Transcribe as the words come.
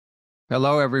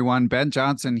Hello, everyone. Ben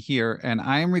Johnson here, and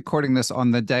I am recording this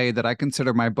on the day that I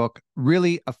consider my book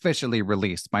really officially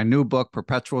released. My new book,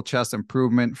 Perpetual Chess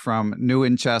Improvement from New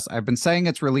in Chess. I've been saying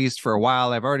it's released for a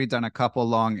while. I've already done a couple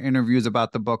long interviews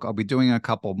about the book. I'll be doing a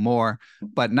couple more,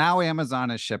 but now Amazon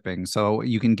is shipping. So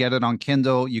you can get it on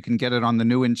Kindle. You can get it on the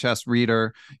New in Chess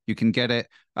reader. You can get it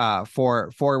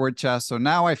for Forward Chess. So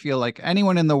now I feel like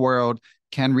anyone in the world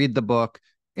can read the book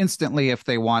instantly if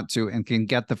they want to, and can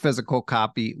get the physical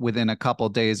copy within a couple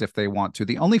days if they want to.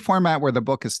 The only format where the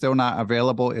book is still not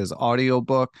available is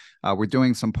audiobook. We're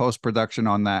doing some post-production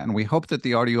on that, and we hope that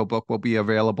the audiobook will be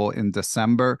available in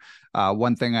December.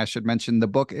 One thing I should mention, the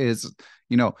book is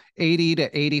 80 to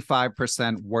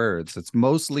 85% words. It's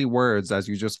mostly words as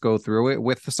you just go through it,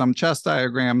 with some chess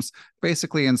diagrams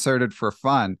basically inserted for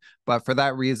fun. But for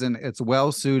that reason, it's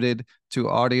well suited to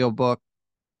audiobook.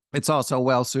 It's also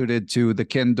well suited to the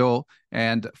Kindle,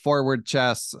 and Forward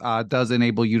Chess does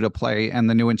enable you to play, and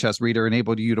the New in Chess Reader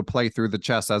enabled you to play through the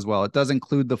chess as well. It does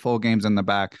include the full games in the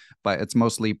back, but it's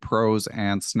mostly prose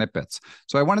and snippets.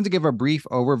 So I wanted to give a brief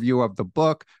overview of the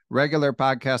book. Regular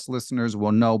podcast listeners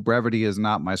will know brevity is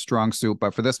not my strong suit,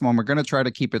 but for this one, we're going to try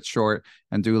to keep it short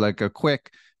and do like a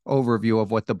quick overview of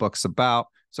what the book's about.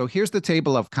 So here's the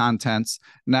table of contents.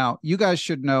 Now, you guys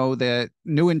should know that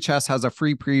New in Chess has a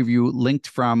free preview linked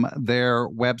from their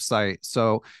website.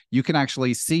 So you can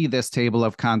actually see this table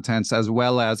of contents as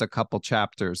well as a couple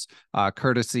chapters,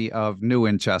 courtesy of New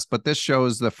in Chess. But this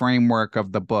shows the framework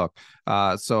of the book.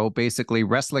 So basically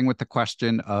wrestling with the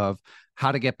question of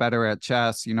how to get better at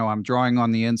chess. I'm drawing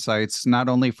on the insights, not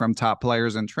only from top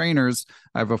players and trainers.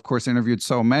 I've, of course, interviewed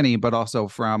so many, but also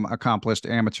from accomplished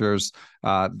amateurs,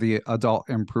 the Adult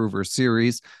Improver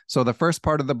series. So the first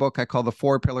part of the book I call the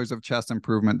 4 pillars of chess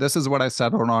improvement. This is what I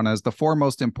settled on as the 4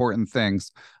 most important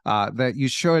things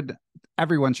that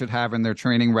everyone should have in their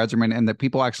training regimen, and that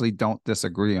people actually don't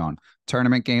disagree on: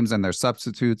 tournament games and their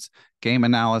substitutes, game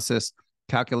analysis,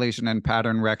 calculation and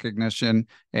pattern recognition,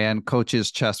 and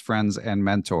coaches, chess friends, and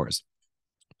mentors.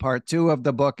 Part 2 of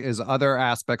the book is other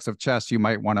aspects of chess you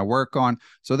might want to work on.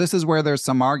 So this is where there's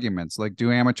some arguments, like,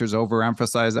 do amateurs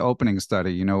overemphasize the opening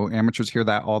study? Amateurs hear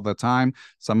that all the time.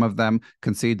 Some of them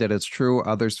concede that it's true.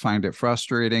 Others find it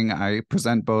frustrating. I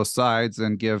present both sides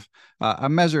and give a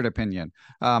measured opinion.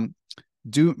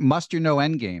 Must you know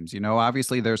endgames?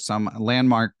 Obviously there's some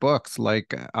landmark books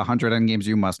like 100 Endgames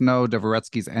You Must Know.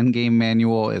 Dvoretsky's Endgame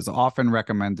Manual is often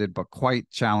recommended, but quite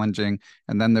challenging.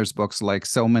 And then there's books like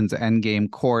Silman's Endgame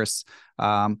Course.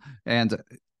 And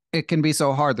it can be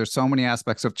so hard. There's so many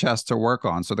aspects of chess to work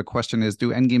on. So the question is,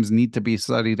 do endgames need to be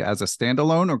studied as a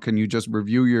standalone, or can you just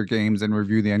review your games and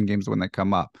review the endgames when they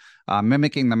come up?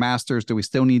 Mimicking the masters, do we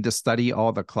still need to study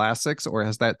all the classics, or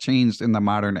has that changed in the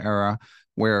modern era,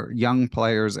 where young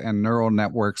players and neural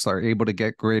networks are able to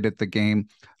get great at the game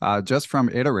just from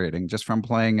iterating, just from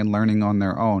playing and learning on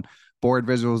their own? Board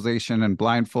visualization and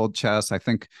blindfold chess. I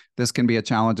think this can be a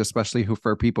challenge, especially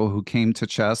for people who came to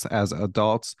chess as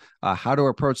adults. How to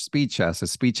approach speed chess.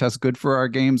 Is speed chess good for our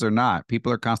games or not?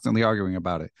 People are constantly arguing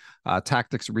about it.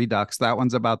 Tactics redux. That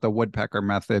one's about the woodpecker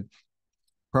method.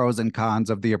 Pros and cons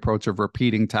of the approach of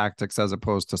repeating tactics as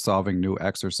opposed to solving new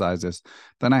exercises.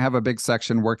 Then I have a big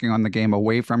section working on the game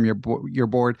away from your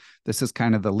board. This is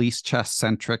kind of the least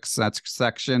chess-centric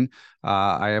section.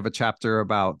 I have a chapter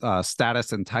about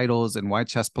status and titles and why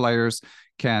chess players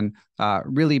can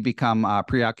really become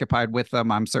preoccupied with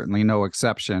them. I'm certainly no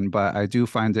exception, but I do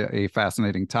find it a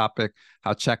fascinating topic.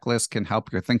 How checklists can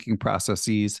help your thinking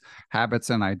processes, habits,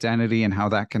 and identity, and how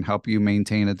that can help you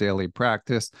maintain a daily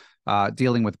practice.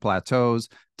 Dealing with plateaus,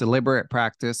 deliberate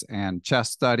practice, and chess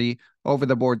study,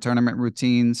 over-the-board tournament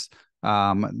routines.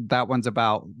 That one's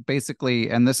about basically,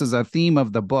 and this is a theme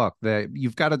of the book, that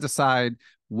you've got to decide,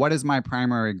 what is my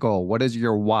primary goal? What is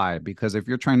your why? Because if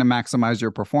you're trying to maximize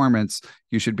your performance,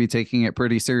 you should be taking it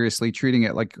pretty seriously, treating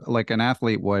it like an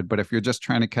athlete would. But if you're just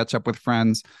trying to catch up with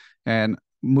friends and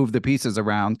move the pieces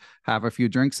around, have a few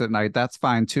drinks at night, that's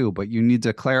fine too. But you need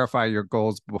to clarify your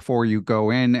goals before you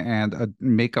go in and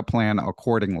make a plan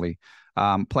accordingly.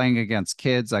 Playing against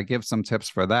kids, I give some tips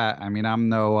for that. I mean, I'm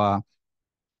no,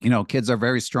 kids are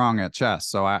very strong at chess,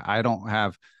 so I don't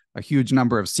have a huge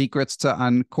number of secrets to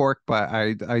uncork, but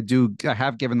I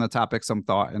have given the topic some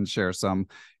thought and share some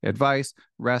advice.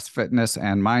 Rest, fitness,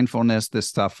 and mindfulness. This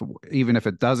stuff, even if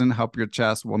it doesn't help your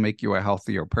chess, will make you a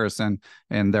healthier person.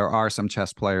 And there are some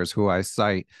chess players who I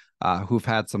cite who've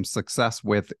had some success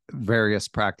with various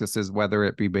practices, whether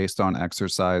it be based on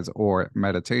exercise or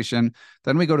meditation.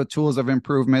 Then we go to tools of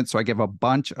improvement. So I give a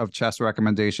bunch of chess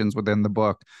recommendations within the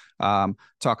book.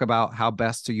 Talk about how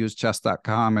best to use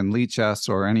chess.com and Lichess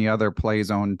or any other play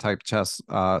zone type chess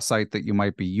site that you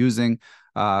might be using.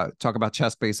 Talk about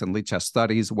chess-based and Lichess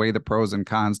studies, weigh the pros and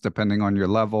cons depending on your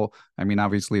level. I mean,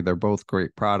 obviously, they're both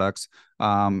great products.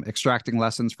 Extracting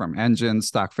lessons from engines,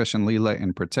 Stockfish and Leela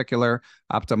in particular,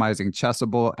 optimizing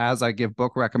Chessable. As I give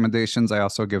book recommendations, I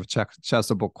also give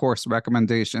Chessable course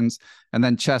recommendations. And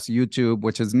then Chess YouTube,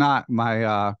 which is not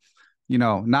my,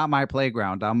 not my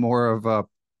playground. I'm more of a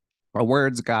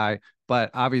words guy. But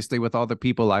obviously, with all the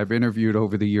people I've interviewed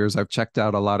over the years, I've checked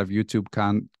out a lot of YouTube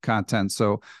content.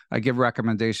 So I give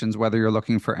recommendations whether you're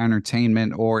looking for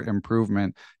entertainment or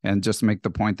improvement, and just make the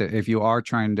point that if you are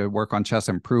trying to work on chess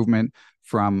improvement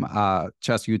from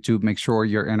Chess YouTube, make sure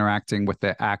you're interacting with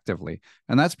it actively.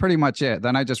 And that's pretty much it.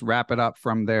 Then I just wrap it up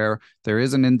from there. There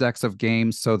is an index of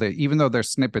games so that even though they're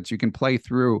snippets, you can play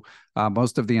through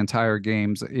most of the entire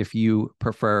games if you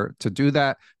prefer to do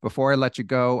that. Before I let you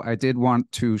go, I did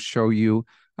want to show you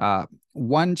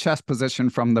one chess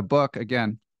position from the book.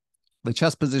 Again, the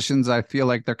chess positions, I feel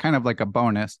like they're kind of like a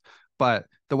bonus, but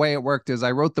the way it worked is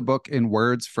I wrote the book in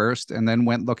words first and then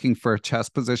went looking for chess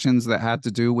positions that had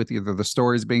to do with either the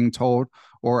stories being told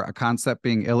or a concept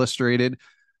being illustrated.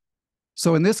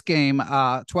 So in this game,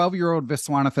 12-year-old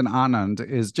Viswanathan Anand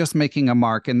is just making a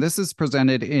mark, and this is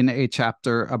presented in a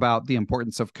chapter about the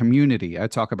importance of community. I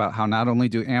talk about how not only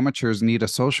do amateurs need a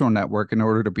social network in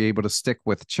order to be able to stick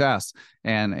with chess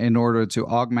and in order to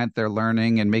augment their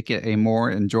learning and make it a more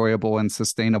enjoyable and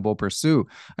sustainable pursuit.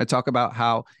 I talk about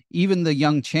how even the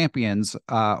young champions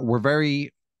were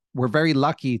very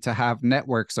lucky to have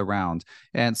networks around.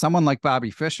 And someone like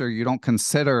Bobby Fischer, you don't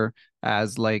consider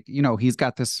as like, he's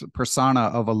got this persona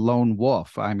of a lone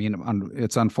wolf. I mean,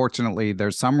 it's unfortunately,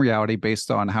 there's some reality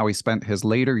based on how he spent his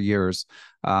later years,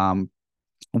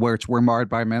 which were marred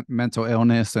by mental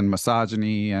illness and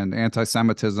misogyny and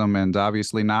anti-Semitism, and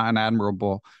obviously not an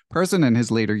admirable person in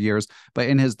his later years. But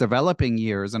in his developing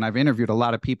years, and I've interviewed a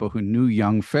lot of people who knew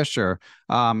young Fischer,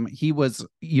 he was,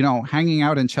 hanging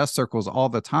out in chess circles all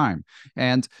the time.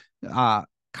 And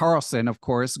Carlsen, of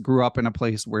course, grew up in a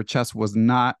place where chess was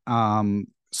not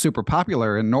super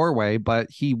popular in Norway, but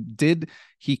he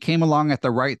came along at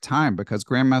the right time because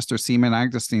Grandmaster Simen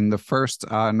Agdestein, the first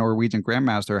Norwegian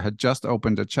Grandmaster, had just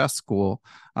opened a chess school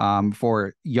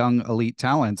for young elite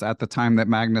talents at the time that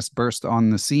Magnus burst on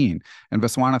the scene. And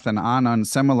Viswanathan Anand,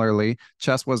 similarly,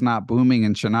 chess was not booming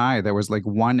in Chennai. There was like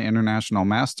one international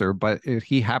master, but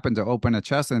he happened to open a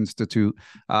chess institute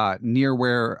near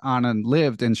where Anand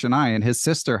lived in Chennai, and his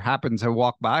sister happened to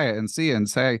walk by it and see it and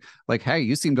say, like, hey,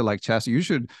 you seem to like chess. You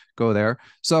should go there.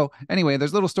 So anyway,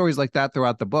 there's little stories like that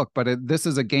throughout the book, but this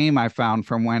is a game I found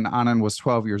from when Anand was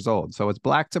 12 years old. So it's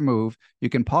black to move. You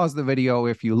can pause the video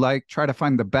if you like, try to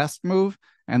find the best move,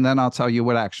 and then I'll tell you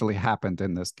what actually happened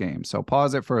in this game. So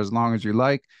pause it for as long as you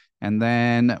like, and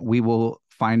then we will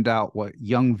find out what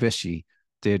young Vishy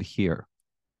did here.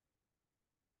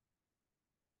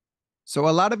 So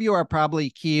a lot of you are probably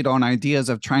keyed on ideas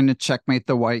of trying to checkmate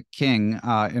the white king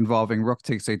involving rook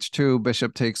takes h2,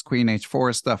 bishop takes queen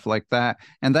h4, stuff like that.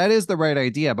 And that is the right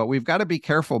idea, but we've got to be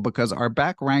careful because our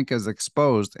back rank is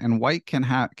exposed and white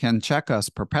can check us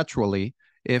perpetually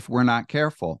if we're not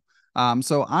careful.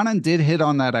 So Anand did hit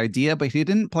on that idea, but he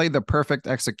didn't play the perfect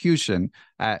execution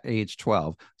at age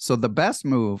 12. So the best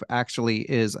move actually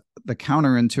is the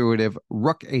counterintuitive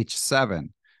rook h7.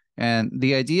 And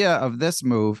the idea of this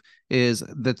move is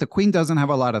that the queen doesn't have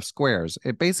a lot of squares.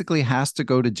 It basically has to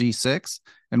go to g6.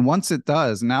 And once it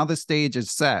does, now the stage is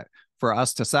set for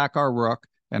us to sack our rook.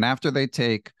 And after they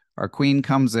take, our queen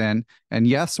comes in. And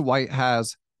yes, white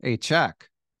has a check.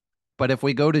 But if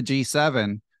we go to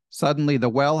g7, suddenly the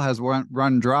well has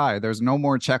run dry. There's no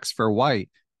more checks for white.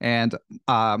 And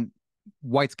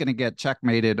white's going to get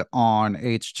checkmated on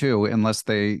h2 unless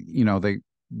they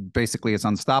basically it's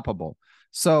unstoppable.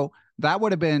 So that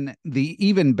would have been the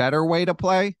even better way to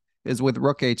play is with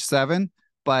rook h7.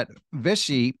 But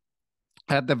Vishy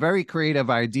had the very creative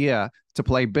idea to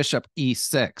play bishop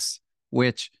e6,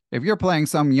 which if you're playing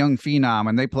some young phenom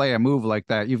and they play a move like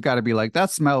that, you've got to be like,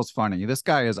 that smells funny. This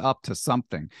guy is up to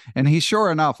something. And he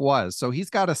sure enough was. So he's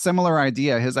got a similar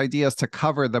idea. His idea is to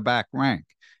cover the back rank.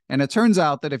 And it turns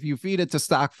out that if you feed it to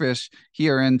Stockfish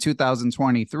here in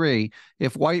 2023,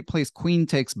 if white plays queen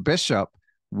takes bishop,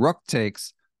 rook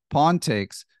takes, pawn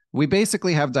takes, we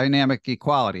basically have dynamic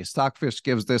equality. Stockfish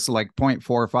gives this like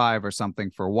 0.45 or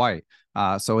something for white.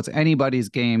 So it's anybody's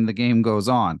game. The game goes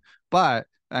on. But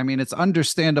I mean, it's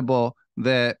understandable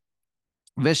that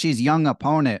Vishy's young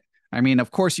opponent. I mean,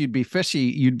 of course, you'd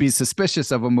be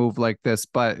suspicious of a move like this,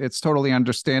 but it's totally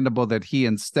understandable that he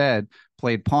instead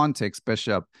played pawn takes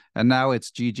bishop. And now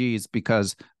it's GG's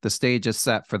because the stage is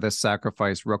set for this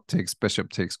sacrifice. Rook takes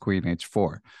bishop takes queen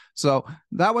h4. So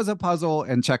that was a puzzle,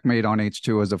 and checkmate on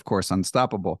h2 is, of course,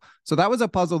 unstoppable. So that was a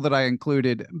puzzle that I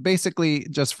included basically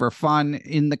just for fun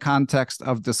in the context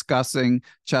of discussing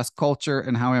chess culture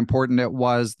and how important it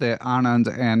was that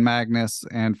Anand and Magnus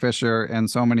and Fischer and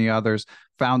so many others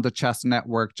found the chess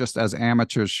network just as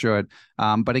amateurs should.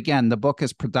 But again, the book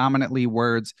is predominantly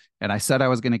words, and I said I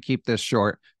was going to keep this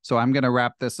short. So I'm going to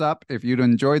wrap this up. If you'd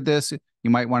enjoyed this, you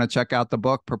might want to check out the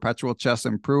book, Perpetual Chess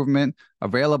Improvement,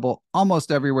 available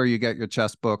almost everywhere you get your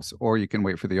chess books, or you can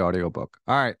wait for the audiobook.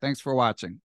 All right, thanks for watching.